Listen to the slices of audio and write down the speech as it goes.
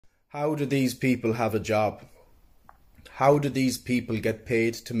How do these people have a job? How do these people get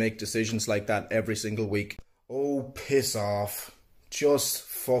paid to make decisions like that every single week? Oh, piss off. Just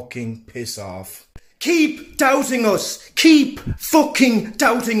fucking piss off. Keep doubting us. Keep fucking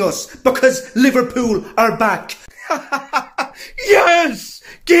doubting us. Because Liverpool are back. Yes!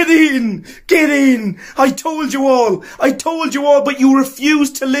 Get in! Get in! I told you all, but you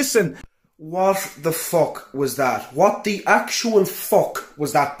refused to listen. What the fuck was that? What the actual fuck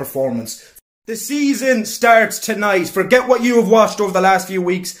was that performance? The season starts tonight. Forget what you have watched over the last few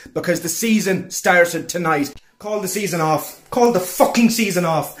weeks, because the season started tonight. Call the season off. Call the fucking season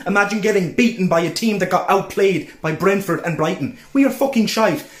off. Imagine getting beaten by a team that got outplayed by Brentford and Brighton. We are fucking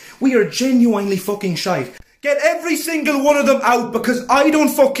shite. We are genuinely fucking shite. Get every single one of them out, because I don't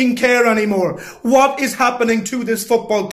fucking care anymore. What is happening to this football